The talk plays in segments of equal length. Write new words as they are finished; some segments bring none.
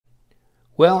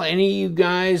Well, any of you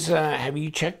guys, have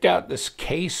you checked out this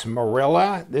Case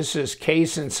Marilla? This is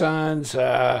Case & Sons,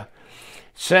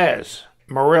 says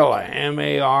Marilla,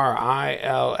 M-A-R-I-L-L-A,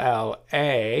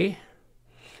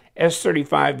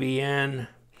 S35VN,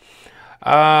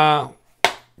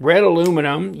 red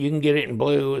aluminum. You can get it in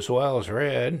blue as well as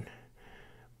red.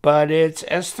 But it's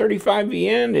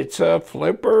S35VN. It's a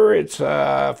flipper. It's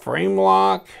a frame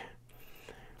lock.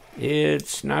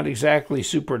 It's not exactly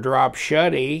super drop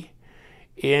shutty.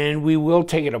 And we will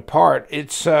take it apart.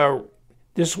 It's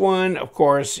this one, of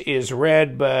course, is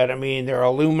red, but I mean, they're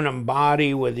aluminum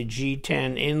body with a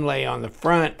G10 inlay on the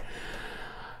front.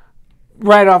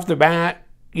 Right off the bat,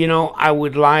 you know, I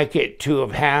would like it to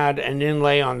have had an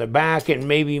inlay on the back and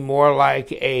maybe more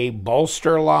like a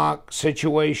bolster lock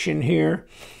situation here.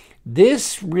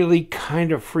 This really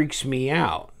kind of freaks me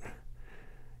out.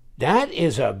 That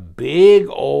is a big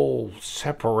old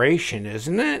separation,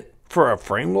 isn't it, for a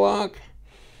frame lock?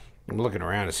 I'm looking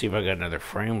around to see if I got another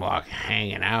frame lock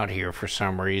hanging out here for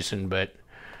some reason, but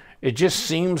it just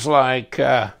seems like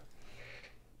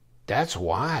that's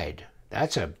wide.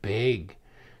 That's a big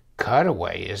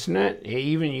cutaway, isn't it?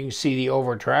 Even you can see the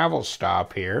over travel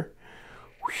stop here.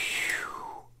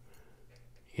 Whew.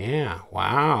 Yeah,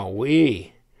 wow,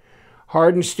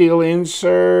 hardened steel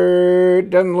insert.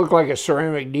 Doesn't look like a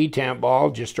ceramic detent ball,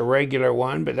 just a regular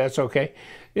one, but that's okay.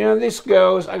 You know, this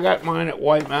goes, I got mine at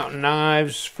White Mountain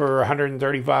Knives for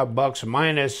 135 bucks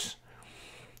minus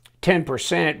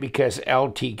 10% because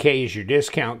LTK is your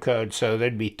discount code, so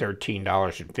that'd be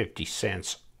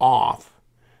 $13.50 off.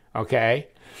 Okay?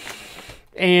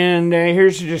 And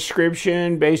here's the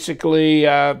description. Basically,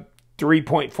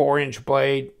 3.4-inch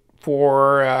blade,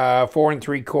 4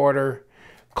 3/4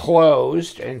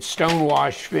 closed and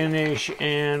stonewash finish,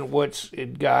 and what's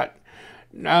it got?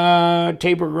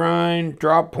 Taper grind,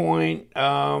 drop point,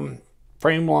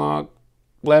 frame lock,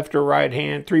 left or right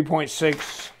hand,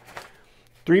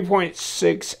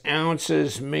 3.6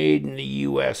 ounces, made in the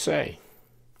USA.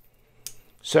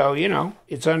 So, you know,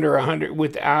 it's under 100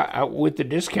 with the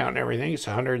discount and everything. It's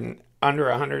under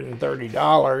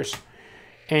 $130,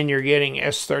 and you're getting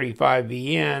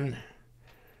S35VN.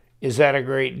 Is that a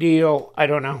great deal? I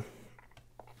don't know.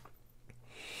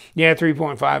 Yeah,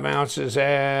 3.5 ounces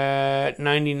at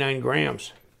 99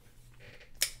 grams.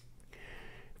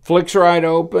 Flicks right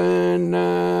open.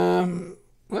 Well,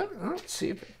 let's see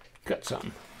if it cut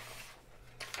something.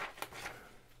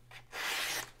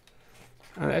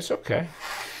 Oh, that's okay.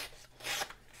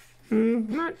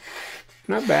 Not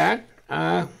bad.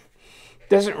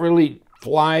 Doesn't really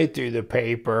fly through the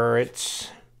paper. It's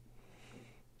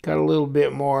got a little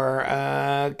bit more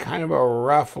kind of a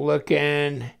rough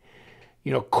looking,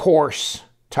 you know, coarse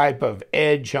type of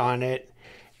edge on it,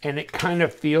 and it kind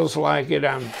of feels like it.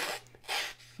 I'm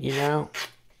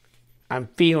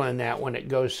feeling that when it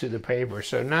goes through the paper.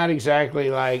 So not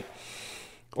exactly like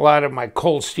a lot of my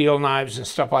cold steel knives and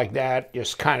stuff like that,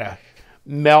 just kind of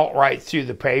melt right through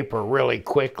the paper really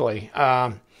quickly.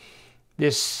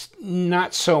 This,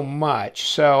 not so much.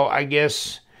 So I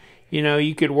guess, you know,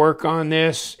 you could work on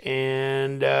this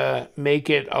and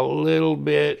make it a little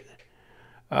bit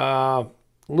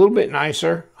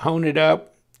nicer, hone it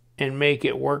up, and make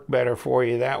it work better for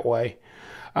you that way.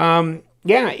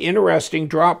 Yeah, interesting.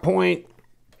 Drop point.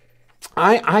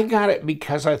 I got it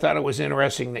because I thought it was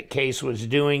interesting that Case was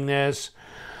doing this.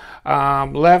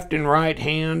 Left and right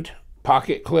hand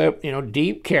pocket clip, you know,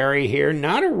 deep carry here.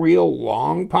 Not a real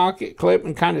long pocket clip,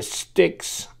 and kind of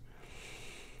sticks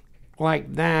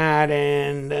like that,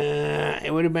 and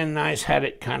it would have been nice had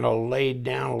it kind of laid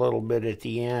down a little bit at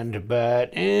the end,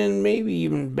 and maybe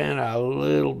even been a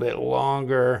little bit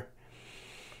longer,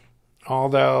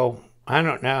 although I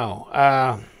don't know.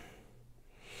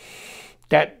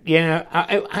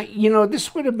 You know,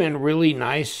 this would have been really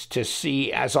nice to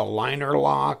see as a liner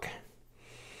lock,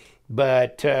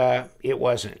 but it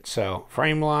wasn't. So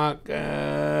frame lock,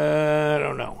 I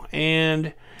don't know.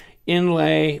 And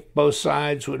inlay, both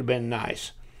sides would have been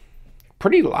nice.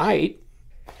 Pretty light.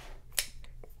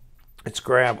 Let's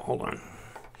grab, hold on.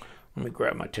 Let me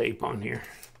grab my tape on here.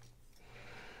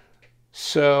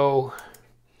 So,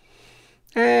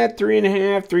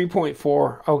 3.5,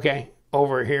 3.4. Okay,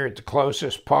 over here at the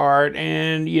closest part.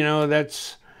 And, you know,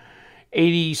 that's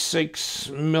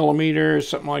 86 millimeters,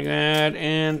 something like that.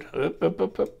 And,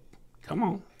 up. Come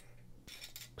on.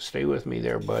 Stay with me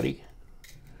there, buddy.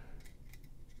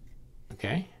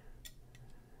 Okay.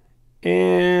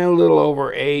 And a little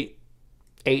over 8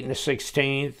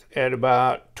 1/16 at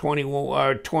about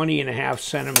 20.5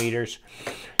 centimeters.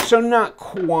 So not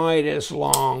quite as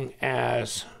long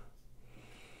as,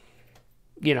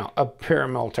 you know, a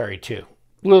paramilitary 2.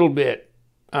 A little bit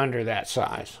under that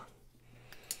size.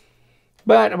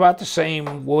 But about the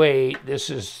same weight. This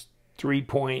is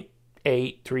 3.8,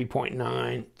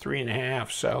 3.9,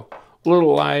 3.5, so a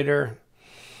little lighter,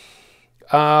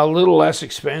 a little less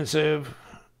expensive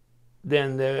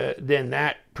than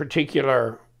that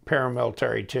particular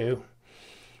paramilitary 2.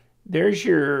 There's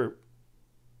your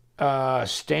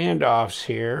standoffs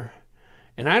here,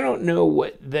 and I don't know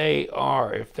what they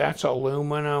are, if that's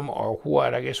aluminum or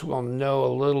what. I guess we'll know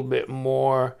a little bit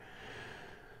more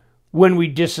when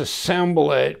we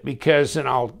disassemble it, because then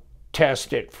I'll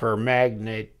test it for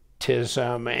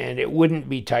magnetism, and it wouldn't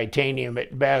be titanium.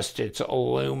 At best, it's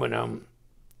aluminum.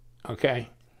 Okay.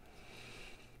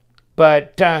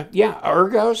 But yeah,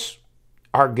 ergos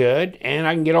are good, and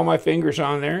I can get all my fingers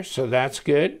on there, so that's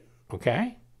good.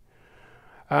 Okay.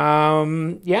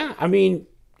 Yeah, I mean,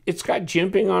 it's got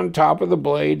jimping on top of the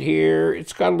blade here.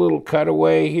 It's got a little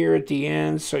cutaway here at the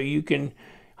end, so you can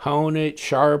hone it,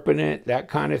 sharpen it, that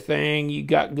kind of thing. You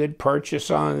got good purchase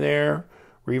on there.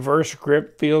 Reverse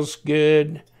grip feels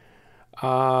good.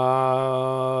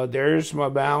 There's my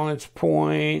balance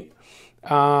point.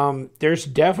 There's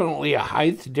definitely a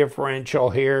height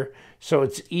differential here, so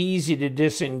it's easy to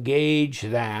disengage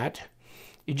that.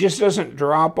 It just doesn't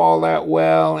drop all that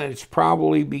well, and it's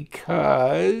probably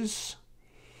because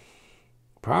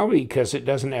it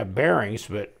doesn't have bearings,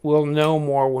 but we'll know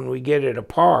more when we get it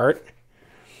apart.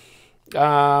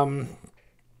 Got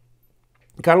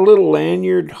a little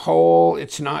lanyard hole.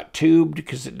 It's not tubed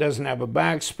because it doesn't have a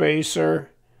backspacer.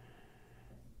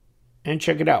 And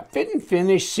check it out. Fit and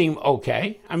finish seem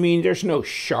okay. I mean, there's no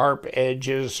sharp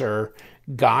edges or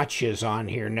gotchas on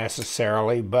here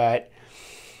necessarily, but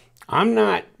I'm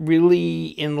not really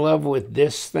in love with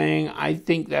this thing. I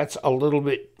think that's a little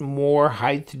bit more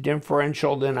height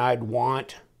differential than I'd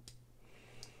want.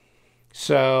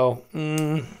 So,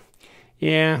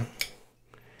 yeah.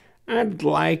 I'd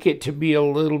like it to be a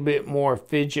little bit more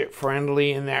fidget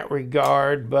friendly in that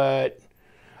regard, but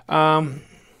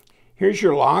here's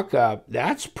your lockup.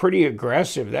 That's pretty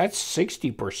aggressive. That's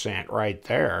 60% right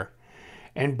there.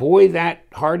 And boy, that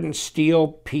hardened steel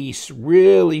piece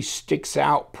really sticks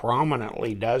out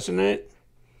prominently, doesn't it?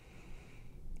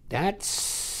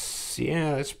 That's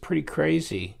pretty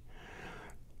crazy.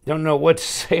 Don't know what to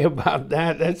say about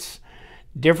that. That's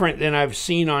different than I've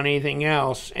seen on anything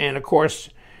else. And of course,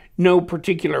 no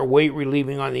particular weight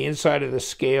relieving on the inside of the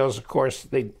scales. Of course,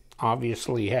 they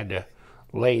obviously had to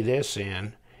lay this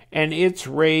in. And it's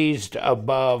raised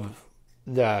above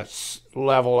the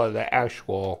level of the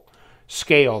actual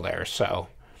scale there. So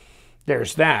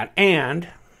there's that. And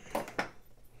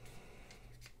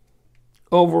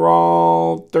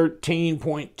overall,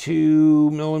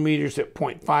 13.2 millimeters at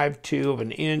 0.52 of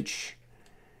an inch.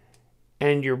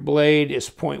 And your blade is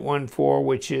 0.14,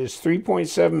 which is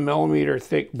 3.7 millimeter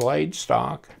thick blade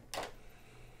stock.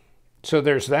 So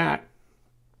there's that.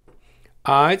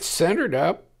 It's centered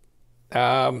up.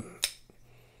 No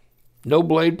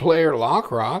blade play or lock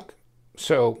rock.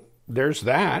 So there's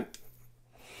that.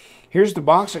 Here's the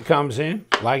box it comes in,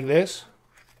 like this.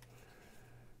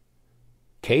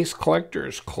 Case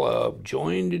Collectors Club.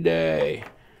 Join today.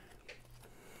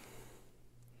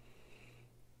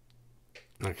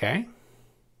 Okay.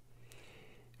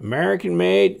 American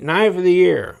made knife of the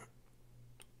year.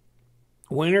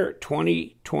 Winner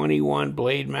 2021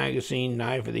 Blade Magazine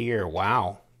knife of the year.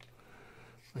 Wow.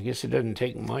 I guess it doesn't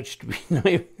take much to be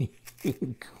knife of the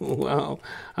year. Well,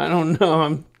 I don't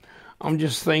know. I'm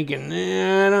just thinking,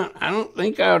 I don't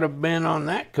think I would have been on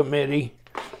that committee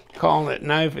calling it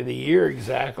knife of the year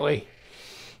exactly.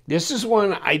 This is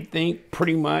one I think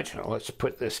pretty much, let's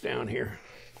put this down here.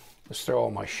 Let's throw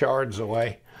all my shards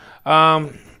away.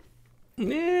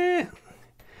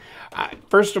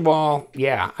 First of all,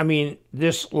 yeah, I mean,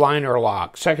 this liner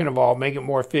lock. Second of all, make it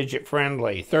more fidget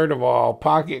friendly. Third of all,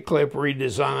 pocket clip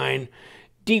redesign.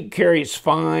 Deep carry is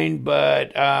fine,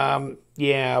 but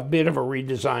yeah, a bit of a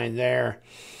redesign there.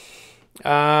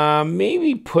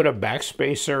 Maybe put a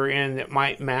backspacer in that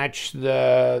might match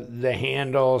the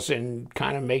handles and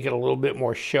kind of make it a little bit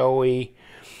more showy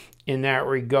in that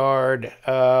regard.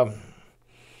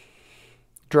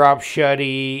 Drop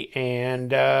shutty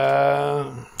and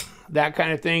that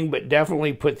kind of thing, but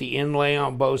definitely put the inlay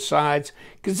on both sides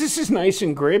because this is nice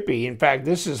and grippy. In fact,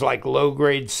 this is like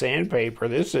low-grade sandpaper.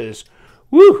 This is,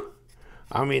 woo!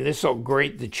 I mean, this will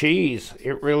grate the cheese.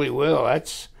 It really will.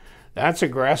 That's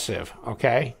aggressive,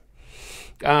 okay?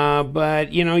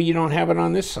 But, you know, you don't have it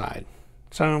on this side.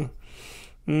 So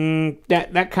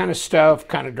that kind of stuff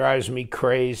kind of drives me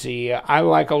crazy. I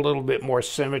like a little bit more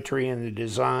symmetry in the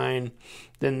design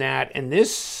than that. And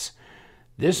this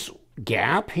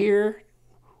gap here,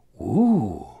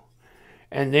 Ooh.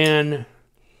 And then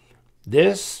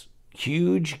this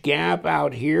huge gap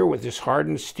out here with this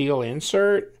hardened steel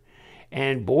insert.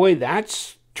 And boy,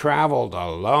 that's traveled a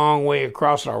long way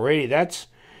across already. That's,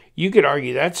 you could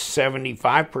argue that's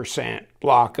 75%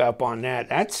 lockup on that.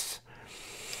 That's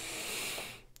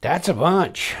a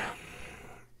bunch.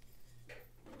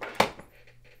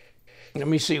 Let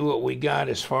me see what we got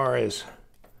as far as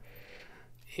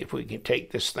if we can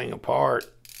take this thing apart,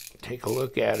 take a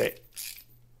look at it.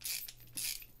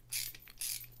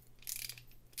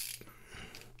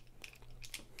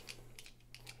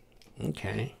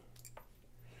 Okay.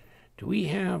 Do we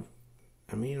have,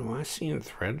 I mean, am I seeing a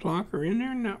thread locker in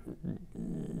there? Not,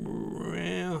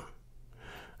 well,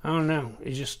 I don't know.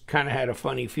 It just kind of had a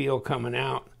funny feel coming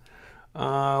out.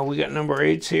 We got number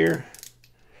 8s here.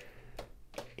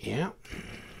 Yeah.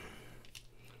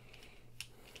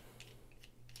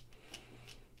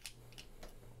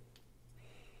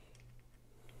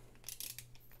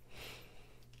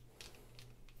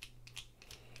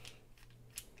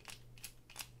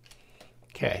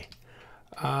 Okay.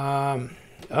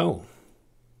 Oh.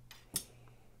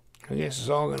 I guess it's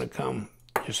all going to come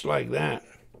just like that.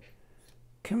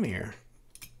 Come here.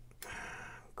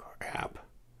 Crap.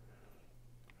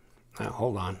 Now,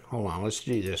 hold on. Let's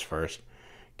do this first.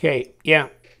 Okay, yeah,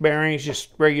 bearings, just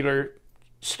regular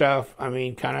stuff. I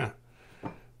mean, kind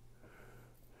of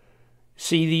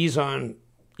see these on,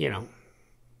 you know,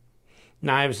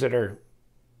 knives that are,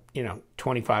 you know,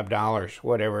 $25,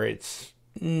 whatever. It's,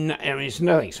 I mean, it's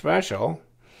nothing special.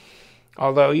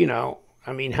 Although, you know,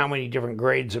 I mean, how many different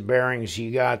grades of bearings you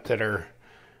got that are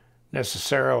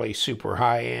necessarily super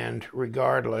high-end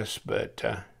regardless, but,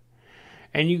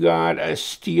 and you got a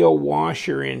steel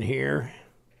washer in here.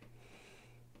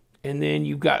 And then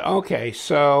you've got, okay,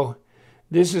 so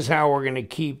this is how we're going to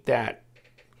keep that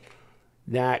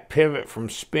pivot from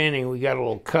spinning. We got a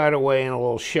little cutaway and a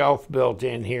little shelf built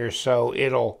in here, so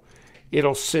it'll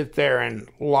sit there and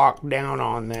lock down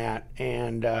on that.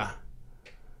 And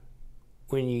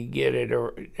when you get it,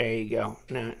 or there you go.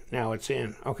 Now it's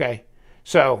in. Okay,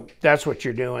 so that's what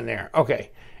you're doing there. Okay,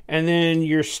 and then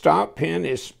your stop pin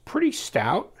is pretty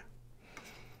stout.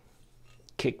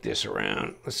 Kick this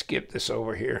around. Let's skip this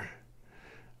over here.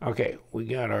 Okay, we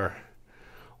got our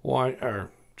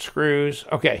screws.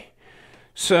 Okay,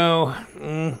 so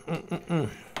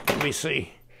let me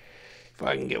see if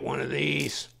I can get one of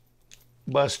these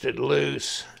busted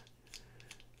loose,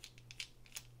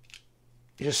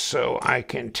 just so I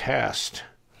can test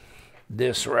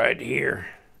this right here.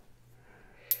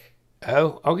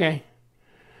 Oh, okay.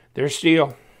 They're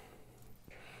steel.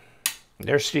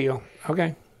 They're steel.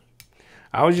 Okay.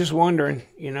 I was just wondering,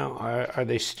 you know, are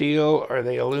they steel? Are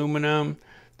they aluminum?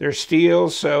 They're steel,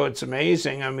 so it's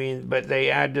amazing. I mean, but they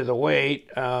add to the weight,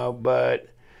 but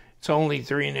it's only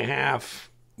 3.5,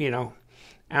 you know,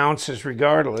 ounces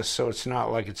regardless, so it's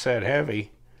not like it's that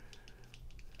heavy.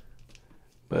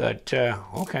 But,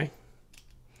 okay.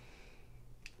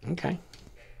 Okay.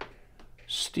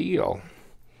 Steel.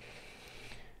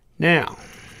 Now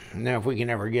if we can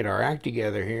ever get our act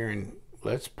together here, and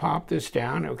let's pop this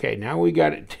down. Okay, now we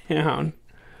got it down.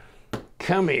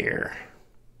 Come here.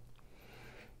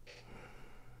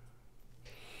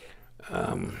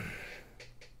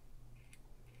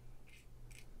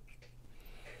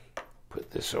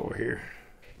 Put this over here.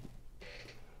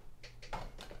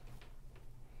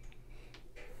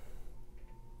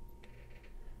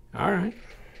 All right.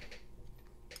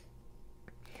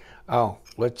 Oh,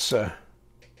 let's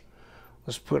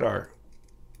put our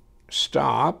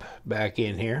stop back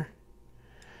in here,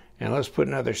 and let's put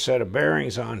another set of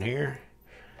bearings on here,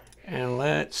 and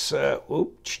let's come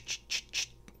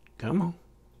on.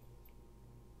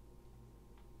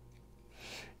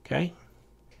 Okay,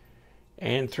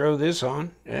 and throw this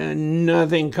on, and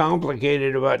nothing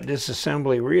complicated about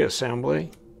disassembly,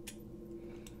 reassembly.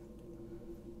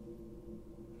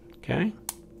 Okay.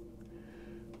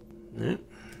 Yep.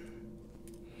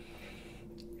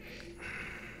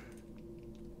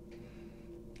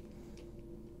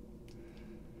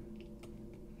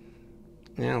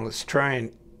 Now let's try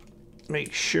and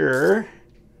make sure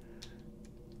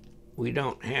we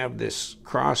don't have this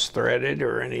cross-threaded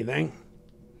or anything.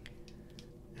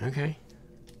 Okay.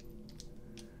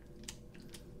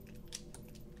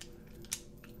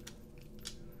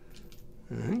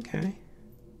 Okay.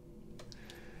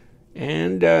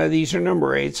 And these are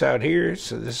number 8s out here,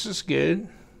 so this is good.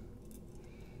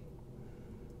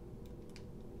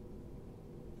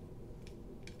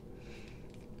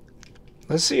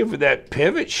 Let's see if that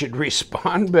pivot should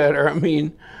respond better. I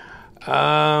mean,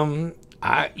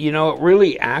 you know, it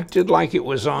really acted like it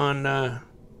was on,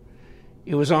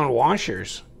 it was on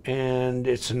washers, and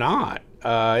it's not.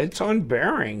 It's on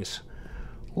bearings.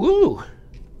 Woo!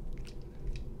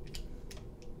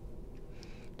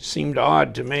 Seemed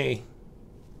odd to me.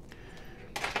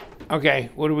 Okay,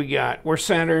 what do we got? We're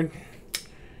centered.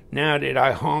 Now, did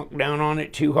I honk down on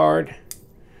it too hard?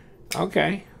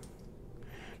 Okay.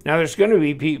 Now, there's going to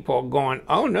be people going,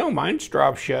 oh, no, mine's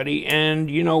drop shutty. And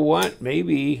you know what?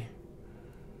 Maybe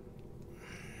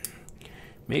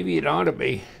it ought to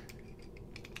be.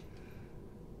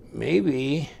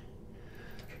 Maybe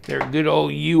their good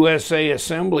old USA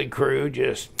assembly crew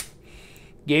just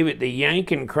gave it the yank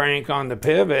and crank on the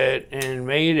pivot and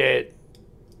made it,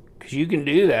 because you can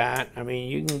do that. I mean,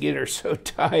 you can get her so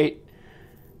tight.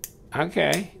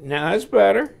 Okay, now that's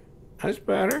better. That's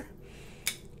better.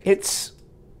 It's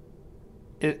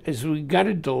we got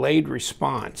a delayed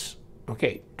response.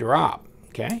 Okay, drop.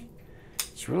 Okay,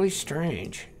 it's really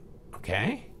strange.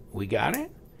 Okay, we got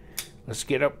it. Let's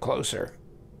get up closer.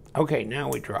 Okay, now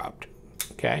we dropped.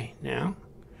 Okay, now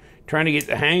trying to get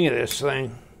the hang of this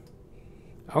thing.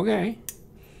 Okay,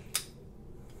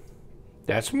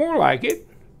 that's more like it.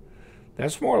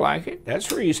 That's more like it.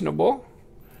 That's reasonable.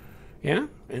 Yeah,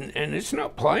 and it's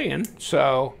not playing,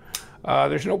 so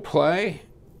there's no play.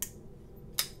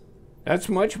 That's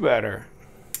much better.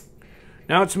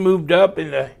 Now it's moved up in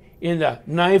the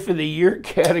knife of the year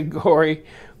category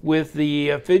with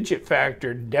the fidget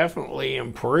factor definitely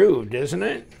improved, isn't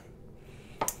it?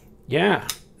 Yeah,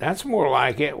 that's more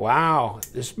like it. Wow,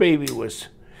 this baby was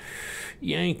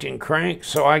yanked and cranked.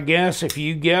 So I guess if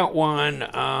you get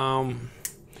one,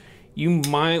 you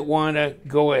might want to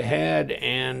go ahead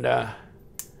and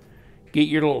get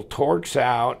your little Torx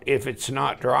out if it's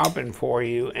not dropping for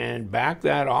you and back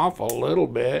that off a little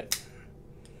bit.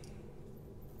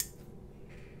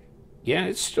 Yeah,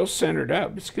 it's still centered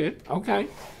up. It's good. Okay.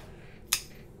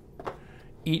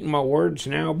 Eating my words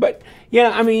now. But,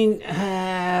 yeah, I mean,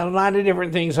 a lot of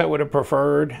different things I would have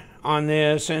preferred on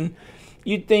this. And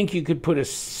you'd think you could put a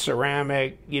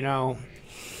ceramic, you know,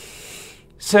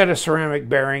 set of ceramic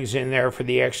bearings in there for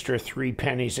the extra 3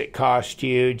 pennies it cost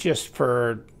you, just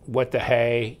for what the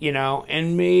hey, you know.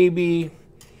 And maybe,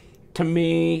 to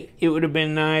me, it would have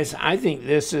been nice. I think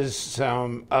this is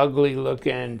some ugly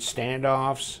looking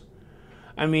standoffs.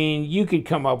 I mean, you could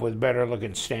come up with better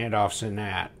looking standoffs than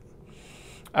that.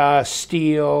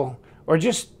 Steel, or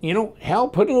just, you know, hell,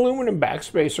 put an aluminum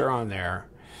backspacer on there.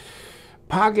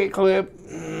 Pocket clip,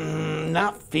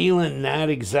 not feeling that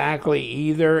exactly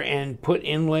either, and put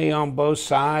inlay on both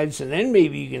sides, and then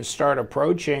maybe you can start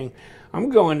approaching. I'm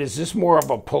going, is this more of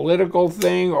a political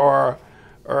thing or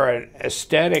an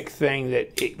aesthetic thing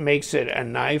that it makes it a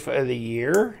knife of the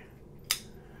year?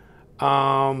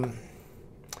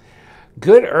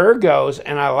 Good ergos,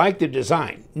 and I like the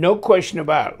design. No question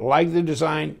about it. Like the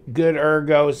design, good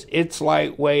ergos. It's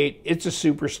lightweight. It's a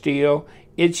super steel.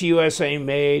 It's USA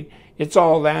made. It's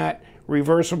all that.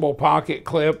 Reversible pocket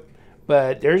clip.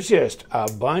 But there's just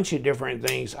a bunch of different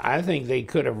things I think they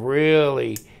could have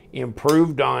really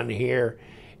improved on here.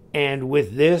 And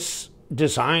with this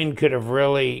design could have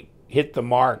really hit the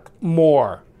mark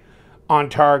more on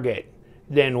target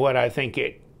than what I think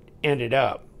it ended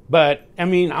up. But, I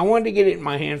mean, I wanted to get it in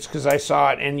my hands because I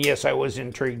saw it, and yes, I was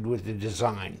intrigued with the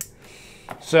design.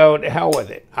 So, to hell with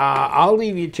it. I'll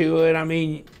leave you to it. I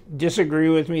mean, disagree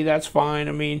with me, that's fine.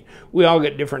 I mean, we all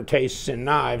get different tastes in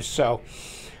knives, so.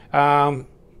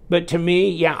 But to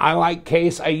me, yeah, I like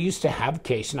case. I used to have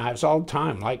case knives all the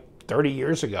time, like 30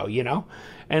 years ago, you know.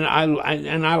 And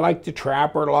I like the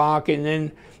trapper lock, and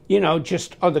then, you know,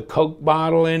 just the Coke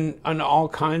bottle and all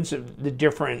kinds of the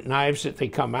different knives that they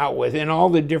come out with, and all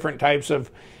the different types of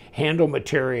handle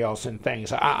materials and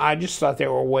things. I just thought they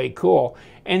were way cool.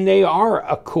 And they are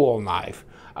a cool knife,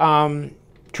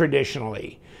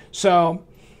 traditionally. So,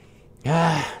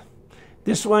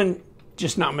 this one,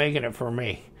 just not making it for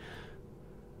me.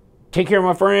 Take care,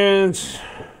 my friends.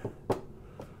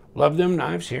 Love them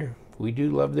knives here. We do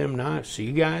love them knives. See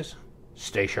you guys.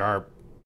 Stay sharp.